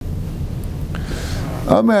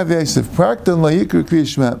Amar Yosef, Praktan Layikr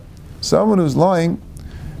Krishma. Someone who's lying,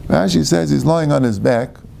 Rashi says he's lying on his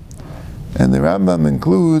back, and the Rambam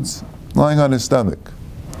includes lying on his stomach.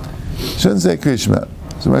 Shouldn't say Krishma.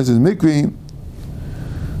 So he says Mikri,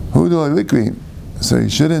 Hudu Likri. So he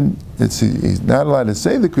shouldn't, he's not allowed to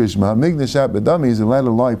say the Krishma. Migna Shat B'dami, he's allowed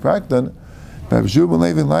to lie Praktan. He's saying,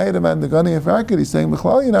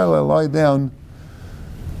 B'chlal, you're not allowed to lie down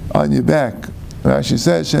on your back. Rashi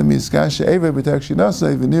says, Shem Yizkasha Ever B'tek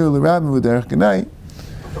Shinasai V'nir L'Rabbi V'derech Kanai.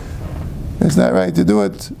 It's not right to do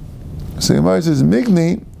it. So Gemara says,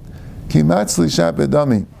 Migni Ki Matzli Shat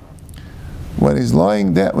B'dami. When he's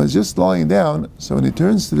lying down, when he's just lying down, so when he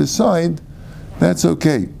turns to the side, that's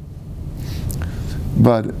okay.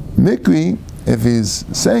 But Mikri, if he's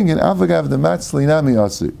saying it, Avagav the Matzli Nami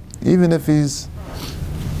Asir. Even if he's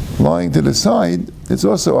lying to the side, it's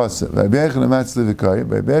also asr. Rabbi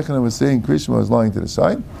Aharon was saying Krishma was lying to the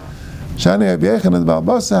side. Shani Rabbi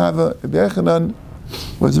Aharon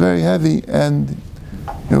was very heavy, and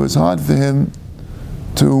it was hard for him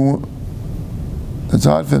to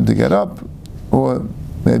get up, or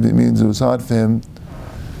maybe it means it was hard for him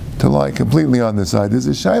to lie completely on the side. There's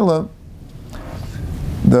a shaila.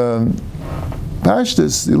 The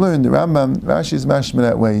Pashtus, you learn the Rambam, Rashi's mashma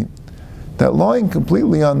that way, that lying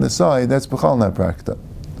completely on the side, that's b'chal not prakta.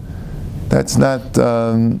 That's not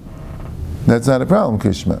a problem,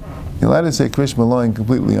 Krishma. You're allowed to say Krishma lying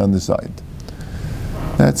completely on the side.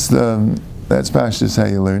 That's Pashtus how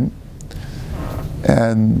you learn.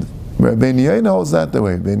 And Rabbi Yaina holds that the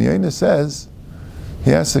way. Rabbi Yaina says,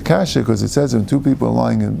 he asks a kasha, because it says when two people are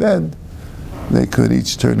lying in bed, they could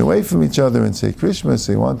each turn away from each other and say Krishma.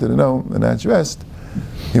 So he wanted to know, and that's rest.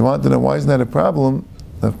 He wanted to know, why isn't that a problem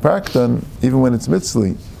of praktan, even when it's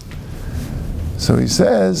mitzli? So he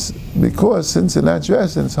says, because since they're not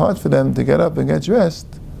dressed and it's hard for them to get up and get dressed,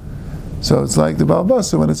 so it's like the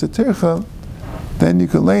balbasa, when it's a tircha, then you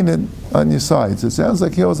can lay it on your side. So it sounds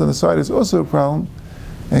like heels on the side is also a problem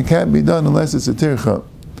and can't be done unless it's a tircha.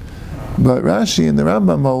 But Rashi and the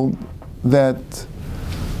Rambam hold that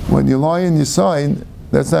when you lie on your side,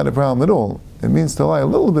 that's not a problem at all. It means to lie a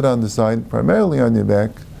little bit on the side, primarily on your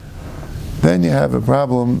back. Then you have a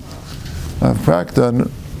problem of praktan,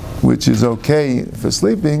 which is okay for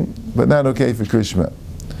sleeping, but not okay for Krishma,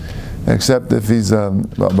 except if he's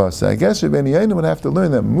babasa. I guess Rabbi Yaina would have to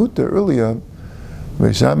learn that muta earlier,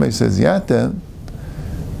 where Shammai says yata,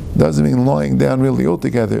 doesn't mean lying down really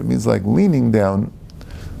altogether. It means like leaning down,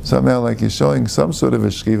 somehow like you're showing some sort of a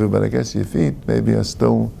shkiva, but I guess your feet maybe are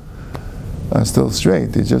still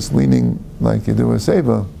straight. You're just leaning like you do a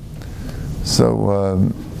seva.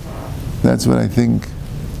 So that's what I think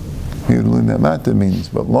Hirulin Namata means.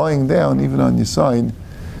 But lying down, even on your side,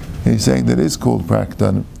 he's saying that it's called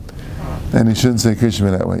praktan, and he shouldn't say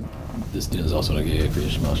Krishma that way. This din is also like a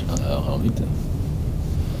Krishma Hamita.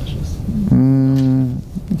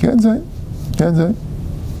 You can say.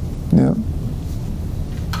 Yeah.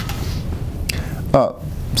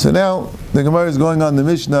 So now the Gemara is going on the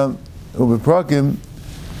Mishnah over Prakim.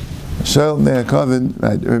 Shel Ne'akavin.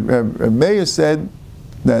 Meir said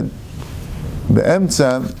that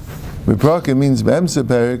Be'emtza, Be'prakim means Be'emtza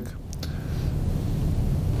Perik.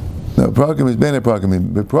 No, Prakim is Bene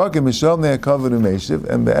Prakim. Be'prakim is Shel Ne'akavin U'meshiv,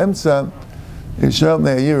 and Be'emtza is Shel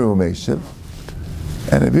Ne'ayiru U'meshiv.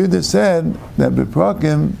 And if you just said that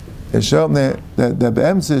Be'prakim is Shel that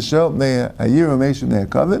Be'emtza is Shel Ne'ayiru U'meshiv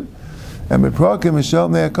Ne'akavin, and Be'prakim is Shel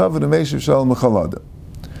Ne'akavin U'meshiv Shel Mechalada.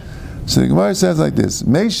 So the Gemara says like this: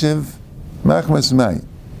 Meishiv Machmas Mai.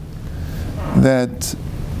 That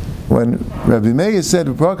when Rabbi Meir said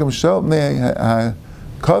Be'prakim Shel Ne'akavin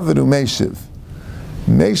U'meshiv,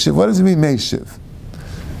 Meishiv, what does it mean Meishiv?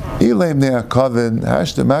 Ilaim Ne'akavin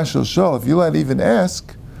Hashta Mashal Shol. If you let even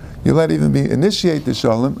ask, you let even initiate the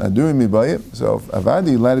Shalom, Adurim Mibayim. So if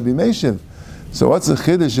Avadi, you let it be Meishiv. So what's the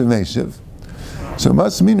Chiddush of Meishiv? So it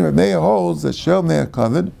must mean Rabbi Meir holds that Shel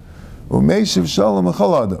Ne'akavin U'meshiv Shalom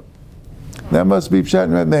Mechalada. That must be Pshat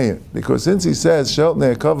in Rabbi Meir, because since he says Shel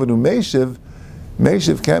Ne'akavin U'meshiv,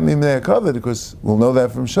 Meishiv can't mean Ne'akavin, because we'll know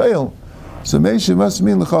that from Sheil. So Meishiv must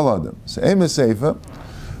mean L'chal Adam. So Ema Seifa,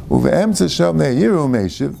 Uve'emtza Shel Ne'ayiru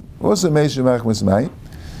Meishiv, also Meishiv Machmas Mai,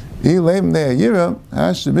 Ileim Ne'ayira,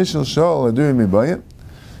 Hash Mishal Shol Adurim Mibayim,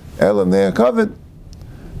 Elam Ne'akavin.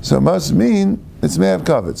 So it must mean it's Me'av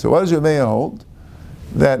Kavit. So what does your Meir hold?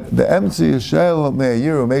 That the Emtzi is Shel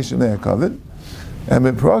Ne'ayiru Meishiv Ne'akavin, and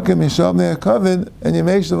Be'prakim Yishal Ne'akavin, and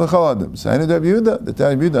Yemeishiv L'chal Adam. So I know Rabbi Yehuda, the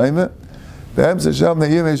Tani Yehuda, Ema, Be'emtza Shel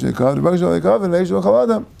Ne'ayiru Meishiv Ne'akavin, Be'prakim Shel Ne'akavin, Meishiv L'chal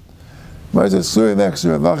Adam. It's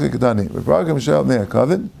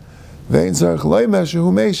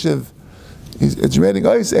reading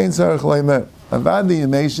Eis Ein Sarach Leimer. Avadi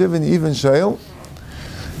and Meishiv, and even Shail.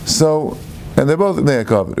 So, and they're both Bnei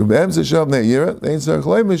HaKavod. Ube'emsa Shal Bnei Yira, they ain't Tzarech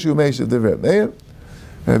Lo Mishu Meishiv Divrei Meir.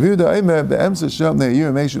 Rabbi Yehuda Eimer, Be'emsa Shal Bnei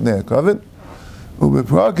Yira, Meishiv Bnei HaKavod.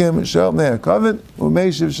 Ube'prakim Shal Bnei HaKavod,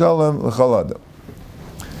 U'meishiv Shalom L'chol Adam.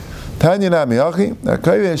 Tanya Nami Achi,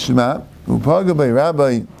 Akayre Shema, U'paga by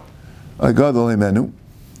Rabbi Agadol Himenu.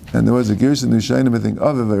 And there was a Gerson Nushainim, I think,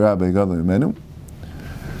 of a Rabbi Agadol Himenu.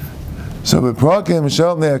 So beprakim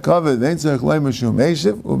shel bnei hakavod ve'ein tzarech lo mishum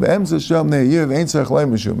meishiv, ube'emsa shel bnei yir ve'ein tzarech lo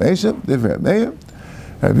mishum meishiv, divrei Meir.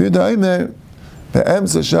 Rabbi Yehuda Eimer,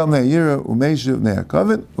 be'emsa shel bnei yir u'meishiv bnei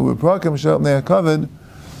hakavod, ubeprakim shel bnei hakavod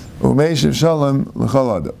u'meishiv shalom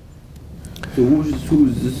l'chol adam. So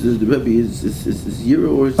who's this? The Rabbi is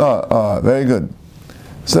Yira or is? Very good.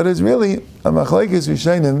 So there's really a machlekes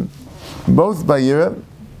rishonim, both by Yira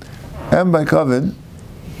and by kavod.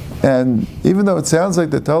 And even though it sounds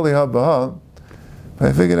like the Tali HaBaha,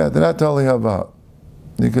 I figured out they're not Tali HaBaha.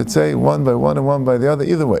 You could say one by one and one by the other,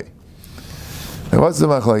 either way. And what's the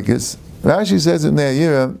machlekes? Rashi says in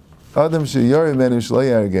Ne'ayira, Adam she'yori menu shlo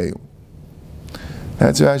yargeyu.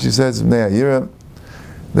 That's what Rashi says in Ne'ayira.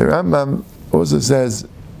 The Rambam also says,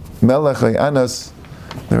 Melech Anas,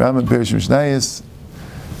 the Rambam Pirish Mishnayis,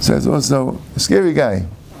 says also, a scary guy.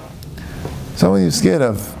 Someone you're scared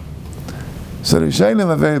of. So the Rishonim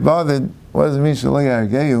are very bothered. What does it mean? Shalei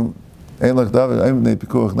Argeyu, Ein Lach David, Ein Bnei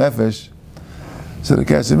Pikuach Nefesh. So the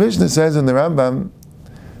Kesef Mishnah says in the Rambam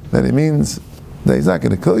that it means that he's not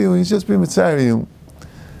going to kill you. He's just being mitzvah you.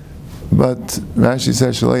 But Rashi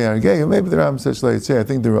says Shalei Argeyu. Maybe the Rambam says Shalei Yitzhar. I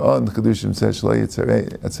think the Ra'an Chedushim says Shalei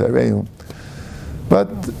Yitzhareyu.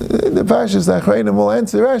 But the Parshas Achreinim will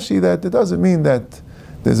answer Rashi that it doesn't mean that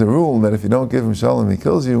there's a rule that if you don't give him shalom, he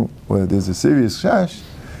kills you, or there's a serious shash.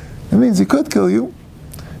 It means he could kill you.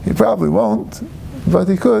 He probably won't, but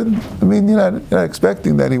he could. I mean, you're not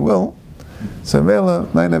expecting that he will. So Mela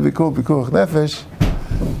might not be called Pikuach Nefesh,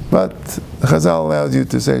 but Chazal allows you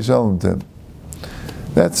to say Shalom to him.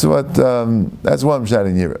 That's what. That's one Pshat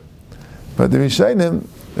in Yira. But the Rishonim,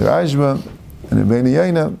 the Rashba, and the Bnei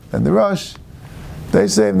Yaina, and the Rosh, they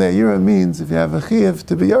say that Yira means if you have a chiyuv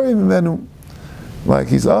to be Yori Mimenu, like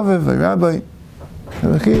he's Aviv, a Rabbi,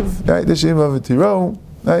 and a chiyuv, right? The Shem of a Tiro.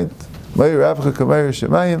 Right?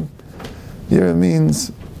 Yira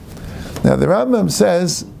means. Now the Rambam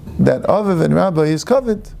says that Aviv and Rabbi is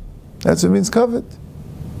covered. That's what it means covered.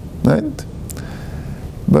 Right?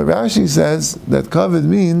 But Rashi says that covered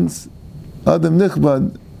means Adam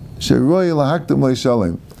Nichbad Sheroy Lahaktam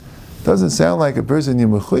Leishalim. Doesn't sound like a person you're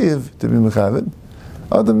mechuyev to be mechavid.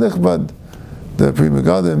 Adam Nichbad, the Pri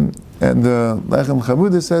Megadim and the Lechem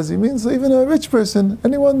Chamuda says he means even a rich person,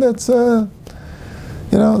 anyone that's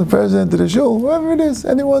the president of the shul, whoever it is,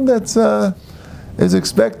 anyone that's is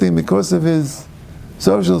expecting because of his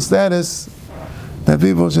social status that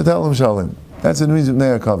people should tell him shalom. That's what it means of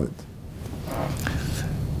Bnei HaKavod.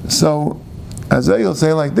 So, Azay will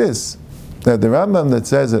say like this, that the Rambam that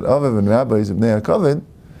says that Aviv and Rabbi is of Bnei HaKavod,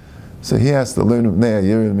 so he has to learn what Bnei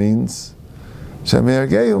HaYira means, Shemei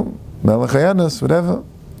Argeyu, Melech Hayanos, whatever,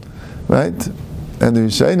 right? And the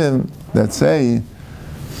Rishonim that say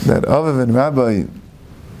that Aviv and Rabbi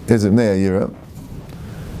is of Bnei HaYira,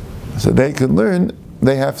 so they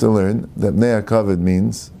have to learn that Bnei HaKavod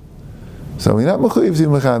means, so we're not mechuyev to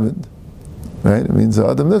mechamed, right? It means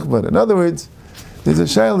Adam Nichbad. In other words, there's a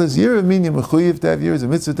shayla, does Yira mean you're mechuyev to have Yira, is a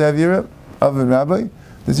mitzvah to have Yira, Aviv and Rabbi?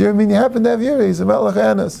 Does Yira mean you happen to have Yira, he's a Melech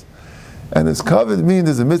Hayanos? And does Kavod mean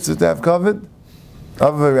there's a mitzvah to have Kavod,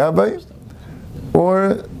 Aviv and Rabbi?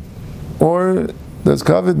 Or does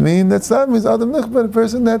Kavod mean that's not means Adam Nichbad, a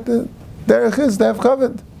person that the derech is to have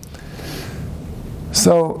Kavod?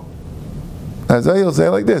 So, as I will say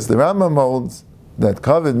like this, the Rambam holds that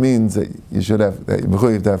Kavod means that you should have, that you're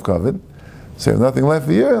mechuyev to have Kavod. So you have nothing left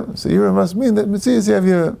for Yira. So Yira must mean that Metzias you have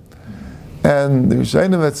Yira. And the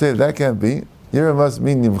Rishonim that say that can't be. Yira must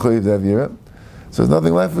mean you're mechuyev to have Yira. So there's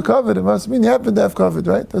nothing left for Kavod. It must mean you happen to have Kavod,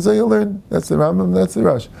 right? That's how you learn. That's the Rambam, that's the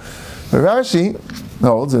Rosh. But Rashi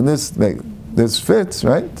holds, and this fits,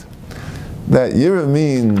 right? That Yira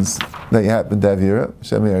means that you happen to have Yira,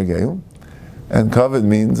 Shemei Argeyu. And Kavod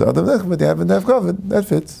means Adam Nichbad, you happen to have Kavod. That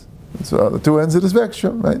fits. It's the two ends of the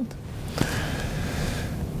spectrum, right?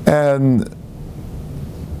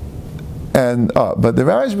 But the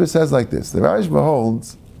Rashba says like this. The Rashba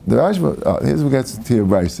holds. Here's what gets to your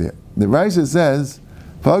Bryce here. The Rashba says,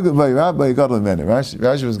 "Pagad by Rabbi Gadol Menu."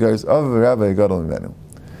 Rashba goes over Rabbi Gadol Menu.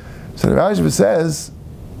 So the Rashba says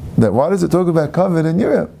that why does it talk about Kavod in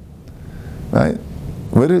Europe? Right?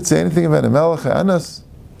 Where did it say anything about a Melech Anas?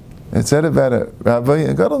 It said about a Rabbi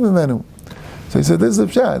and Gadol Menu. So he said, this is a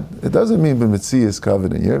pshat. It doesn't mean b'metzias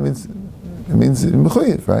Kavod in Europe. It means It means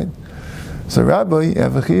mechuyev, right? So Rabbi, you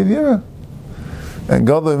have a chiyav yira. And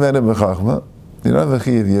Gadol Menu B'Chachma, you don't have a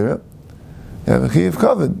chiyav yira. You have a chiyav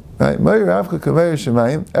kavod, right? Meir Avcha Kaveir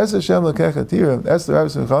Shemayim, Es Hashem Lekecha Tira, Es the Rabbi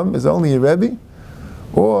Chacham is only a Rebbe,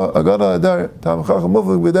 or a Gadol Adar, Tam Chacham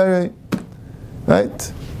Muflik B'Darei,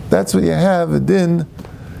 right? That's what you have, a din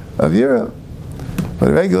of yira. But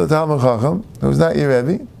a regular Talmud Chacham, who's not your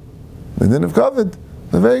Rebbe, the din of kavod,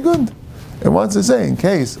 they're very good. And wants to say, in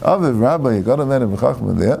case Aviv Rabbi Gadol Menu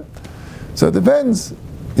B'Chachma there, so it depends.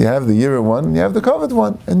 You have the yira one, and you have the kavod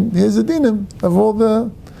one, and here's the dinim of all the.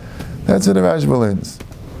 That's what the Rashba learns.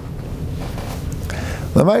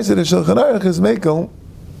 L'maisa the Shulchan Aruch is mekel.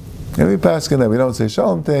 Every pasuk that we don't say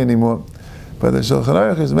Shalom Tei anymore, but the Shulchan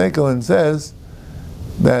Aruch is mekel and says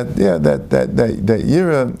that that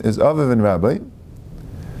yira is Aviv and Rabbi,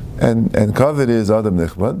 and kavod is Adam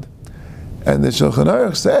Nichbad, and the Shulchan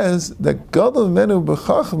Aruch says that Gadol Menu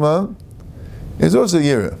B'Chachma is also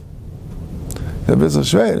yira.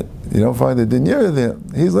 You don't find the din yira there.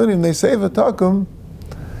 He's learning they say v'takum.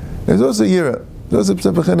 There's also yira. There's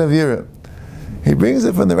also p'sepachin of yira. He brings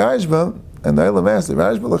it from the Rashba, and the Eilam asks, the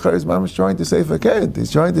Rashba l'char is mamash trying to say fakir.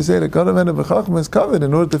 He's trying to say that Gadol Menu B'Chachma is covered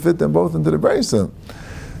in order to fit them both into the brisa.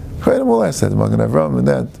 Chayim will ask that Magen Avraham and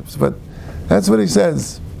that, but that's what he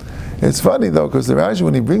says. It's funny though, because the Rashba,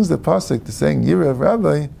 when he brings the pasuk to saying yira of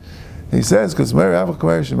Rabbi, he says because Meir Avcha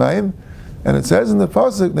Kaveir Shemayim. And it says in the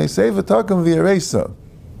pasuk, they say v'takum v'yaresa.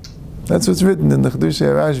 That's what's written in the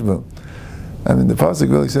Chedushei Rashba. I mean, the pasuk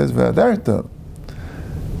really says v'adarta,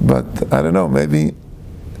 but I don't know. Maybe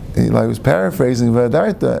he was paraphrasing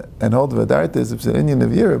v'adarta and hold v'adarta as an Indian of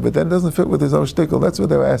yira, but that doesn't fit with his own shtickle. That's what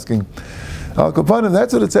they were asking. Al Kapanim,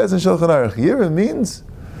 that's what it says in Shulchan Aruch. Yira means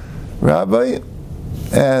Rabbi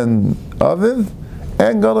and Aviv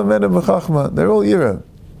and Gadol Menu B'Chachma. They're all yira.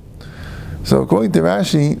 So according to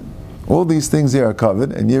Rashi, all these things here are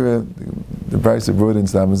covered, and yira, the price of brought in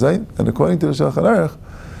Stamazai, and according to the Shulchan Aruch,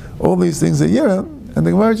 all these things are yira, and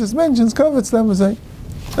the Gemara just mentions covered Stamazai.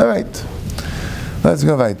 All right, let's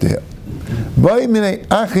go right there. Boy minei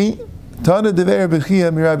Achi, Tana Dever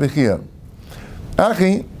Bechia Mira Bechia.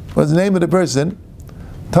 Achi was the name of the person.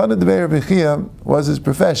 Tana Dever Bechia was his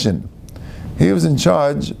profession. He was in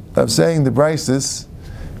charge of saying the brises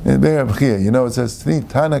in Be'er Bechia. You know, it says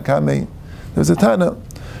Tana Kame. There's a Tana.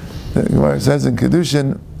 The Gemara says in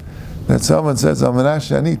Kedushin that someone says, Amanash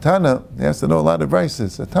Ani Tana, he has to know a lot of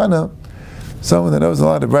brises. A Tana, someone that knows a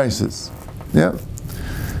lot of brises. Yeah?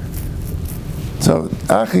 So,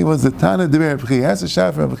 Achi was the Tana Deber B'chi. He has a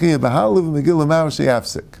Shafar B'chi, B'halav Megillah Ma'u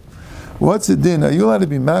She'afsik. What's the din? Are you allowed to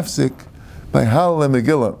be mafsik by Halal and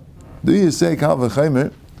Megillah? Do you say Kal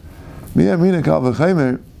V'chaymer? Miyamina Kal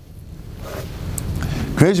V'chaymer.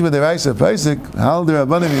 Kresh B'deraisa Paisik, Halal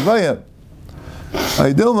D'Rabbanim Yivaya.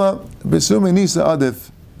 Aydilma Besumi Nisa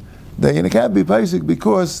Adif. That you can't be Paisik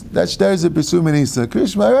because that there's a Besumi Nisa.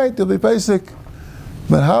 Krishma, right, they'll be Paisik.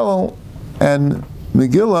 But Halal and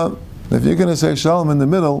Megillah, if you're going to say Shalom in the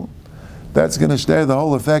middle, that's going to share the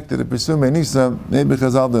whole effect of the Besumi Nisa, maybe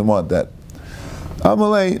because I didn't want that.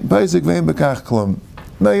 Amalei, Paisik Vein Bekach Klum.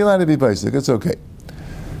 No, you're allowed to be Paisik, it's okay.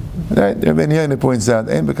 Right? Rabbi Yoina points out,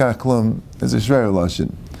 Ein Bekach Klum is a Shver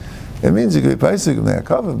Lashon. It means you can be Paisik in there,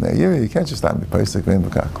 cover in there. You can't just stop be Paisik Vein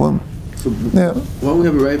Bekach Klum. So, why don't we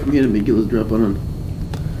have a right from here to Megillah's drop on?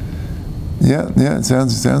 Yeah, it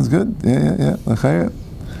sounds good. Yeah. L'chaya.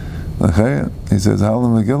 He says,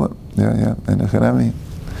 Halal Megillah. Yeah. And Echanami.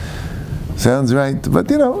 Sounds right. But,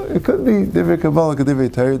 it could be Divrei Kabbalah,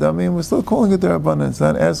 Divrei Torah. I mean, we're still calling it the Rabbanan. It's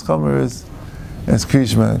not as Chomer as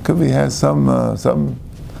Krishma. It could be, has some. No.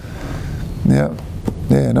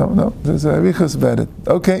 There's a Arichos about it.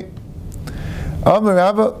 Okay. Amar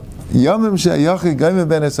Rabba, Yomim she'ayachid goyim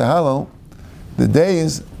ben esahalal, the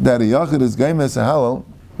days that a yachid is goyim esahalal,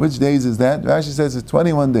 which days is that? Rashi says it's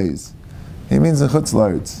 21 days. He means the Chutz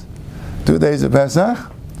La'aretz. 2 days of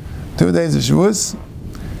Pesach, 2 days of Shavuos,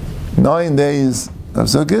 9 days of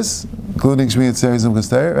Sukkot, including Shmini Atzeres and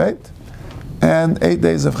Chester, right? And 8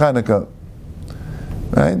 days of Chanukah,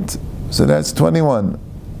 right? So that's 21.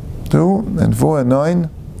 2 and 4 and 9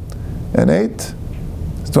 and 8,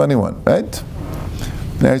 it's 21, right?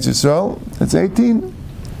 Eretz Yisrael, it's 18,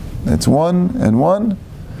 it's 1 and 1,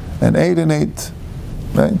 and 8 and 8,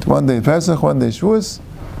 right? 1 day Pesach, 1 day Shavuos,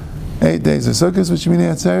 8 days of Sukkot, which means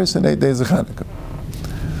Atzeres, and 8 days of Chanukah.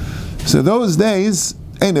 So those days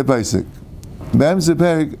ain't a Pesach. Bein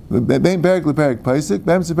Perek LePerek Pesach,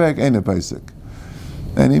 Bein Perek ain't a Pesach.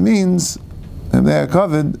 And he means, if they are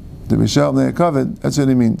covered, the Bishal, they are covered, that's what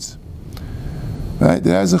he means. Right?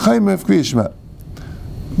 There has a Chaymer of Kriyishma.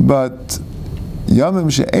 But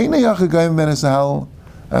Yomim she'ein yachid goyim ben esahal,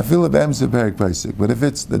 afilu b'emsa perik paisik. But if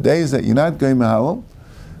it's the days that you're not going mahalal,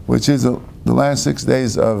 which is the last 6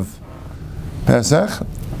 days of Pesach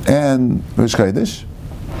and Rosh Chodesh,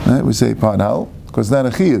 right? We say pan hal because it's not a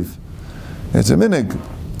chiyuv, it's a minig.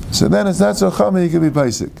 So then it's not so chama, you can be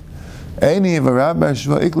paisik. Any of a rabbi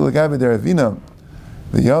shva iklu l'gabi deravina,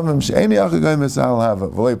 the yomim she'eni achagoy misal hava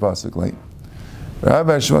v'loi pasuk late.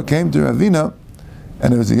 Rabbi Shua came to Ravina,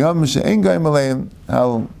 and it was a yom she'en goyim aleim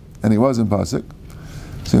hal, and he wasn't pasuk.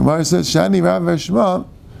 So Gemara says, Shani Rabbi Shua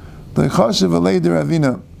l'chashav alei de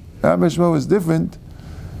Ravina. Rabbi Shua was different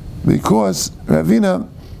because Ravina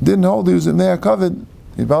didn't hold he was in there covered.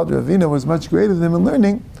 He felt Ravina was much greater than him in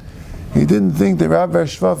learning. He didn't think that Rabbi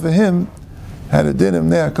Shua for him had a din him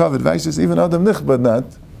there covered. Vaishas even Adam Nichbad not,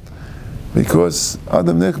 because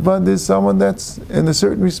Adam Nichbad is someone that's in a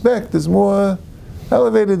certain respect is more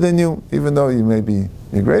elevated than you, even though you're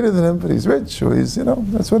greater than him, but he's rich, or he's,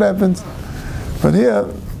 that's what happens. But here,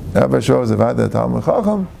 Rabbi Shua was a Vada Talmud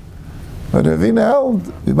Chacham, but Ravina held,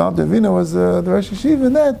 Ibn Ravina was the Rosh Yeshiva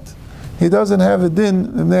in that. He doesn't have a din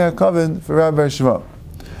in there covered for Rabbi Shua.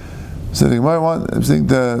 So the Gemara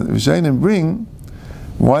the Rishonim bring,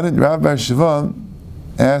 why didn't Rabbi Shua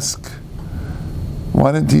ask,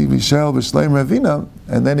 why didn't he be Shel B'Shleim Ravina,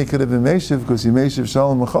 and then he could have been Meshiv, because he Meshiv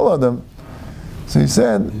Shalom M'chol Adam. So he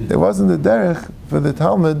said, it wasn't the derech for the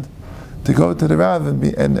Talmud to go to the Rav and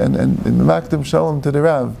makdim Shalom to the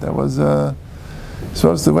Rav. That was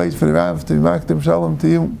supposed to wait for the Rav to be makdim Shalom to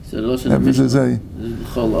you. So the Rosh Hashanah,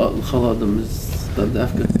 Chol Adam is not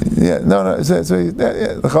dafka. Yeah, no,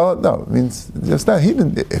 the Chol, no, it means just that he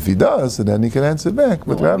didn't. If he does, so then he can answer back.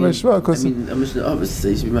 But Rabbi Shua, because Mishnah Avos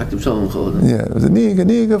says you makdim Shalom Chol Adam. Yeah, it was a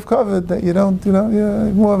niig of covered that you don't,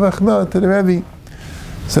 you're more of a chna to the Rabbi.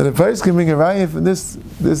 So the price can bring a raya for this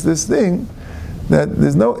thing, that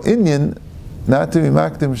there's no inyan not to be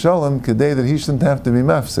makdim shalom kadei that he shouldn't have to be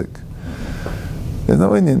mafsik. There's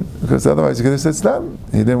no inyan, because otherwise he could have said stam.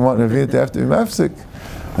 He didn't want Rabbi to have to be mafsik.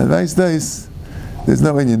 And nice days, there's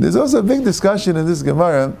no inyan. There's also a big discussion in this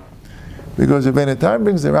Gemara, because Rabbi Tam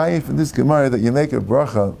brings a raya from this Gemara that you make a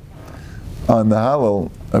bracha on the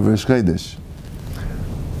halal of Rosh Chodesh.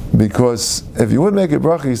 Because if you would make a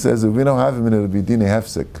bracha, he says, if we don't have him, it'll be dinei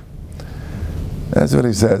hefsek. That's what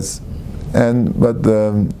he says. But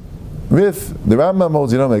the Rambam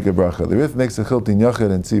holds you don't make a bracha. The Rif makes a chiltin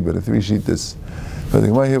yachid and tzibah, the three shittas. But the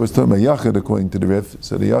Gemara here was talking about yachid according to the Rif,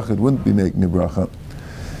 so the yachid wouldn't be making a bracha.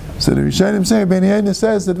 So the Rishonim say, Ben Yaina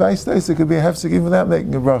says that vice versa could be a hefsek even without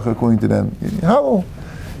making a bracha according to them. How?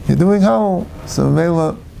 You're doing how? So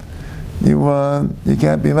Mela, you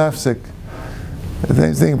can't be mafsek. The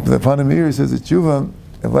same thing, the Panamir says that Tshuva,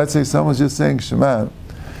 if let's say someone's just saying Shema,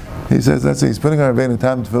 he says, let's say he's putting on a Bein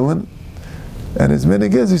Tam Tefillin, and his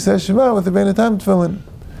minig is, he says Shema with the Bein Tam Tefillin.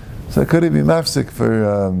 So could he be mafsik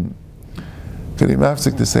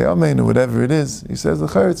to say Amen or whatever it is? He says,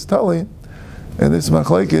 L'char, it's Tali. And this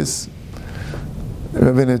machlekes,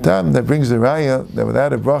 Rabbi Tam, that brings the raya, that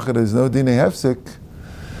without a bracha there's no dinei hefsek,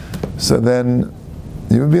 so then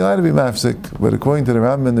you would be allowed to be mafsik, but according to the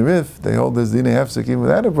Rambam and the Rif, they hold this dinei hefsek even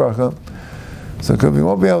without a bracha. So we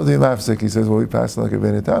won't be able to be mafsik. He says, well, we pass like a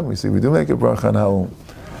Bein Tam. We see we do make a bracha on halal.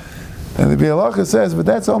 And the Bialacha says, but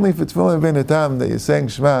that's only if it's tefillin Bein Tam that you're saying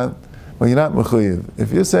Shema, well, you're not mechuyev.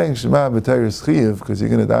 If you're saying Shema b'tayris chiyev, because you're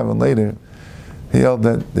going to daven later, he held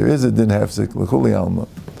that there is a din hefsek l'chuli alma,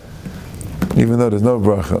 even though there's no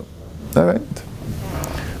bracha. All right.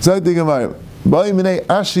 So the Gemara. Boi minei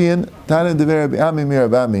ashiyin tanen dever Rabbi mir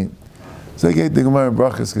Rabbi. So I gave the Gemara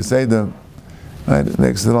brachas keseda. Right, it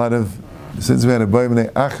makes a lot of, since we had a boi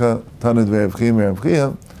minei acha tanen dever Rabbi mir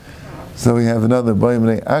Rabbi, so we have another boi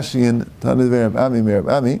minei ashiyin tanen dever Rabbi mir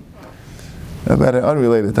Rabbi about an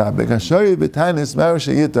unrelated topic. Hashari b'tanis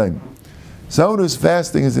marash yitayim. Someone who's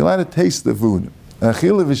fasting is allowed to taste the food.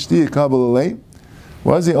 Achila v'shti yikabel alei.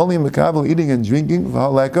 Was he only makabel eating and drinking?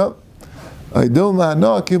 V'haleka. Aidul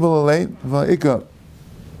ma'ana kibel alei v'ika.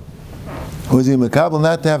 Was he makabel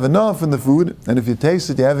not to have enough in the food? And if you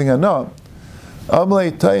taste it, you're having enough.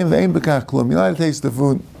 Amalei tayim v'ein b'kach klum. You're allowed to taste the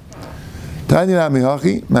food. Tanya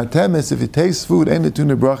namihachi. Matemis, if you taste food, ain't it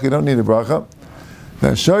tuna bracha. You don't need a bracha.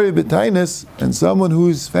 V'ashari b'tainis, and someone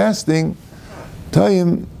who's fasting,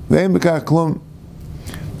 tayim v'ein b'kach klum.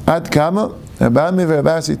 Ad kama. Abami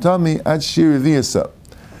v'Rabasi Tami ad shir v'yasa.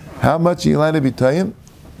 How much are you allowed to be tayim?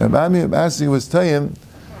 Abami v'Rabasi was tayim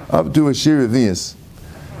up to a shir v'yas.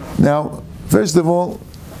 Now, first of all,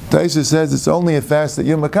 Taisha says it's only a fast that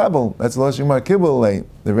you're makabel. That's lashon mar kibul.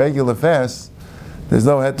 The regular fast, there's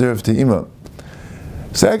no heter of te'ima.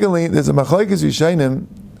 Secondly, there's a machlokes rishonim,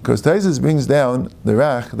 because Taisha brings down the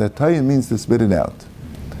rach that tayim means to spit it out.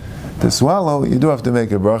 To swallow, you do have to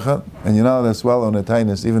make a bracha, and you're not allowed to swallow in a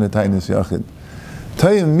tainus, even a tainus yachid.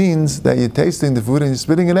 Tayim means that you're tasting the food and you're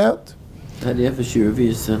spitting it out. How do you have a shir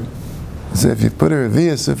revius then? So if you put a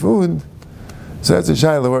revius of food, so that's a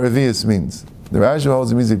shayla what revius means. The Rashi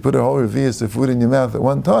holds it means you put a whole revius of food in your mouth at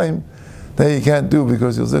one time, that you can't do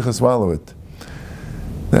because you'll zicha swallow it.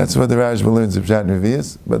 That's what the Rashi learns of Pshat and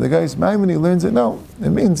revius. But the guy's Maimoni learns it, no. It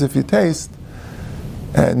means if you taste,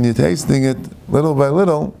 and you're tasting it little by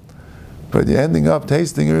little, but you're ending up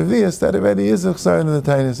tasting a revius, that already is a chsar in the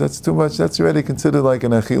tainus. That's too much, that's already considered like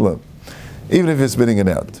an achila, even if you're spitting it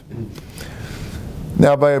out.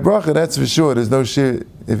 Now by a bracha, that's for sure, there's no shir,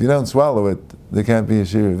 if you don't swallow it, there can't be a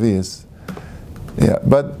shir revius. Yeah,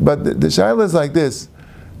 but the shayla is like this.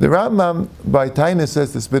 The Rambam by tainus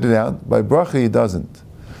says to spit it out, by bracha he doesn't.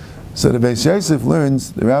 So the Beis Yosef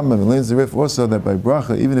learns, the Rambam learns the Rif also that by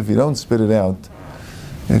bracha, even if you don't spit it out,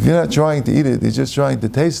 if you're not trying to eat it, you're just trying to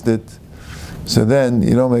taste it, so then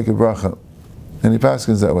you don't make a bracha. And he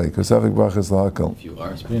paskins that way, because Safek bracha is lahakal. If you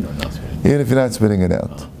are spitting or not spitting? Even if you're not spitting it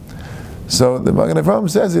out. So the Magen Avraham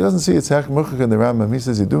says, he doesn't see it's hech muchach in the Rambam, he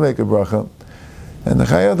says you do make a bracha. And the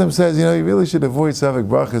Chayyim says, you really should avoid Safek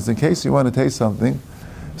brachas in case you want to taste something.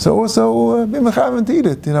 So also, be mechavan to eat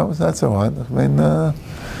it, it's not so hard. I mean,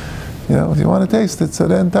 if you want to taste it, so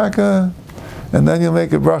then taka, and then you'll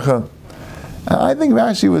make a bracha. I think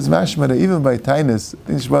Rashi was mashmada even by tainus. I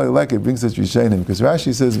think Shmuel Lekeh brings such rishonim because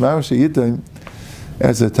Rashi says Marusha Yitim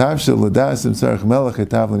as a tavshel l'dasim tzarich melech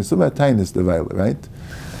etavlin. It's about tainus devaila, right?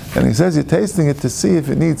 And he says you're tasting it to see if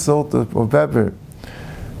it needs salt or pepper,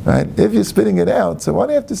 right? If you're spitting it out, so why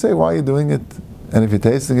do you have to say why you're doing it? And if you're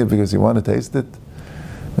tasting it because you want to taste it,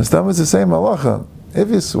 the stam is the same halacha. If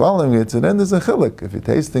you're swallowing it, so then there's a chiluk. If you're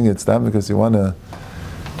tasting it, stam because you want to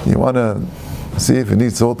see if it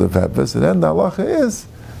needs salt or pepper, so then the halacha is,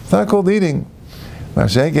 it's not called eating.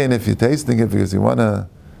 Mashenkein, if you're tasting it because you want to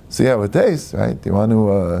see how it tastes, right? You want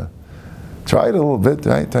to try it a little bit,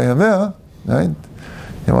 right? Tayameh, right?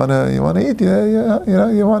 You want to eat,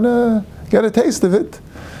 you want to get a taste of it.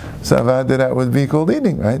 So avada, that would be called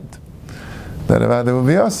eating, right? That avada would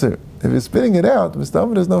be aser. If you're spitting it out,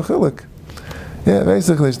 Mr. there's no chiluk. Yeah,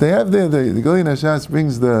 basically, they have there, the Gilin Hashas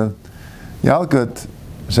brings the Yalkut.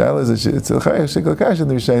 It's a shikol kash in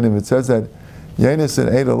the Rishonim. It says that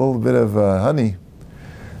Yonasan ate a little bit of honey,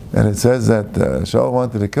 and it says that Shaul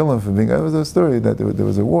wanted to kill him for being. It was a story that there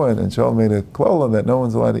was a war, and Shaul made a klola that no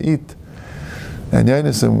one's allowed to eat. And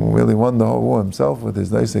Yonasan really won the whole war himself with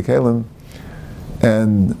his nice kelim,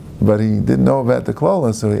 but he didn't know about the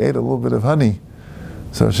klola, so he ate a little bit of honey.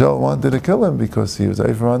 So Shaul wanted to kill him because he was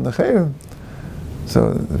over on the chayrim.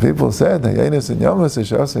 So the people said, Yonasan Yamas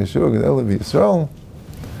Shasei Shur Gedel Yisrael.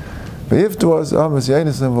 But if it was Amos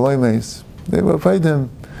Yanis and V'loimeis, they would have paid him.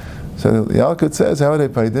 So the Yalkut says how they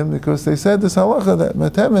paid him because they said this halacha that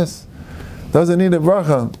Matemis doesn't need a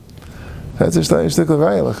bracha. That's a shtickle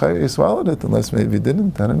raya. He swallowed it unless maybe he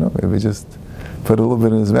didn't. I don't know. Maybe just put a little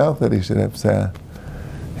bit in his mouth that he should have.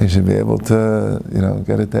 He should be able to,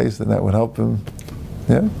 get a taste, and that would help him.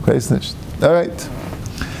 Yeah, kreisnish. All right.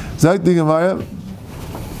 Zak di Gemara.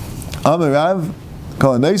 Amarav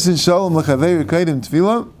kol neisin shalom l'chavei rekeidim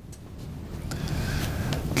tefillah.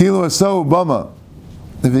 Kilo so bama.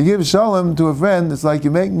 If you give shalom to a friend, it's like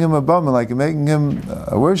you're making him a bama, like you're making him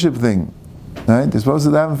a worship thing. Right? You're supposed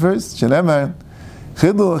to have him first. Shenemar,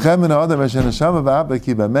 chidlu lechem min ha'adam asher neshama ba'abba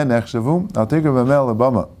ki b'men echshavu, al tikra b'mel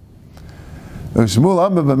lebama. V'shmul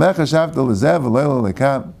abba b'mecha shavta l'zev v'leila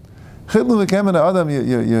l'kam. Chidlu lechem min ha'adam,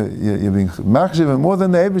 you're being machshiv more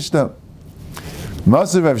than the Eibishter.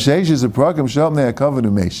 Masav Rav Sheish is a prakim shalom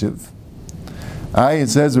ne'akavanu meishiv. It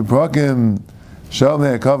says a prakim Shalom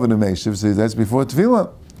ne'akavanu meishiv, so that's before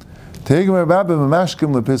tefillah. Tegem Rabbi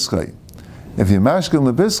mashkim lepischai. If you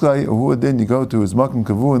mashkim lepischai, or then you go to his makom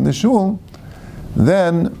kavu in the shul,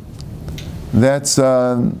 then that's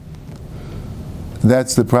the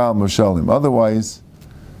problem of shalom. Otherwise,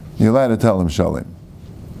 you're allowed to tell him shalom.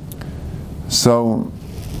 So,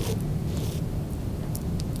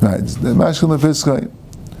 right, the mashkim lepischai.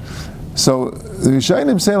 So the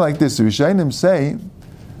Rishonim say like this. The Rishonim say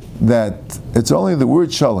that it's only the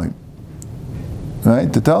word shalom,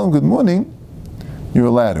 right? To tell him good morning, you're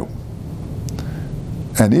allowed to.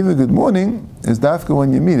 And even good morning is dafka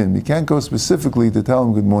when you meet him. You can't go specifically to tell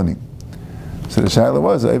him good morning. So the shaila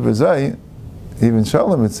was, even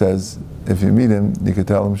shalom it says, if you meet him, you could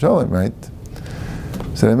tell him shalom, right?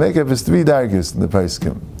 So they make up his three dargis in the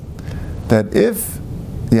Paiskim. That if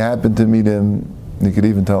you happen to meet him, you could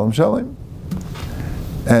even tell him shalom.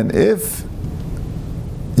 And if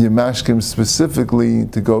you mashk him specifically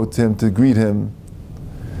to go to him, to greet him,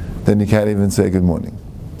 then you can't even say good morning.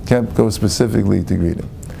 Can't go specifically to greet him.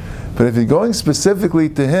 But if you're going specifically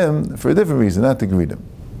to him for a different reason, not to greet him,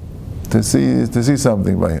 to see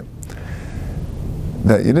something by him,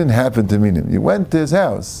 that you didn't happen to meet him, you went to his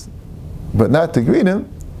house, but not to greet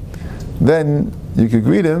him, then you could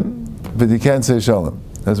greet him, but you can't say shalom.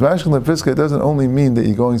 As Mashkin Lepiska, it doesn't only mean that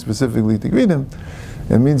you're going specifically to greet him,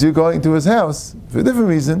 it means you're going to his house for a different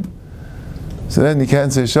reason. So then you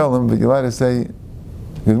can't say shalom, but you're allowed to say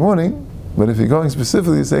good morning. But if you're going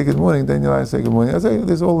specifically to say good morning, then you're allowed to say good morning. I say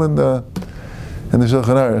this all in the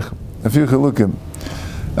Shulchan Aruch. A few chilukim.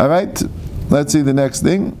 All right, let's see the next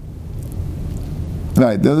thing.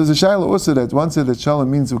 Right, there's a shayla also that one said that shalom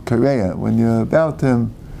means ukareya. When you're about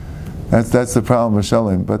him, that's the problem with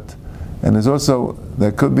shalom. But and there's also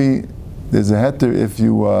there's a heter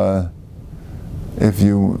if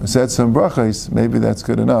you said some brachos, maybe that's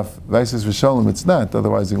good enough. Vices for shalom, it's not.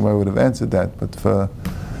 Otherwise, the Gemara would have answered that. But for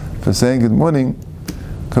saying good morning,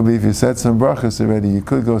 could be if you said some brachos already, you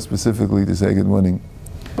could go specifically to say good morning.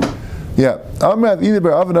 Yeah. You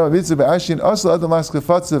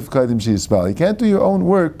can't do your own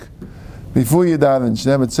work before you daven.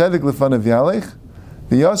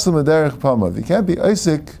 You can't be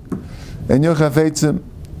Isaac and your chafetzim.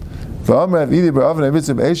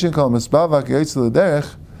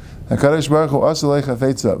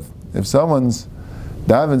 If someone's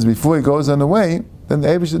davens before he goes on the way, then the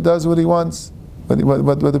Eibusha does what he wants,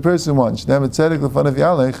 what the person wants. So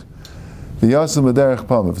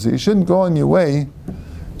you shouldn't go on your way,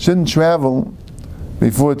 shouldn't travel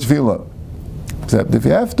before tefillah. Except if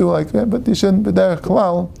you have to, but you shouldn't be derech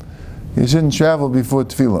klal. You shouldn't travel before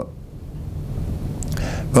tefillah.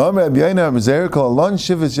 If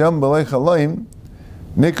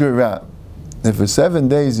for 7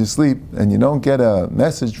 days you sleep and you don't get a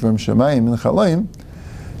message from Shemayim in Chalayim,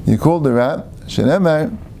 you call the Rab,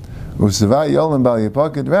 Shenemar, Usava Yolan Bal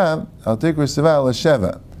Yipakid Rab, I'll take Usava La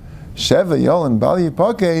Sheva. Sheva Yolan Bal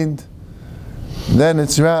Yipakid, then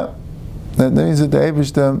it's Rab. That means that the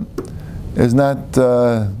Eibishter is not,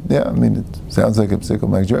 it sounds like a psikal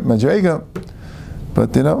madrega,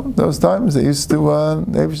 but those times they used to,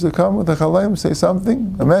 they used to come with a Chalayim, say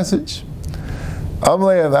something, a message.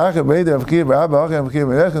 Amalei of Acha Beider of Kir Rabbi Acha of Kir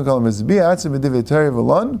Rechem call him as Bi Atzim B'Divrei Torah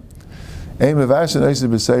V'Lon Aim of Ashen Oisei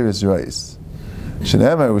B'Seiris Reis.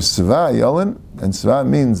 Shenemar was Tzva Yolen, and Tzva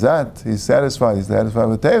means that he's satisfied with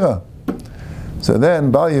Torah. So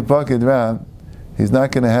then Bal Yipakid Rab, he's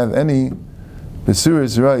not going to have any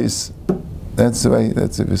B'Suris Reis. That's the way.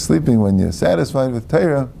 That's if you're sleeping when you're satisfied with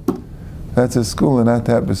Torah. That's a school, and not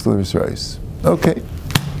to have B'Suris Reis. Okay.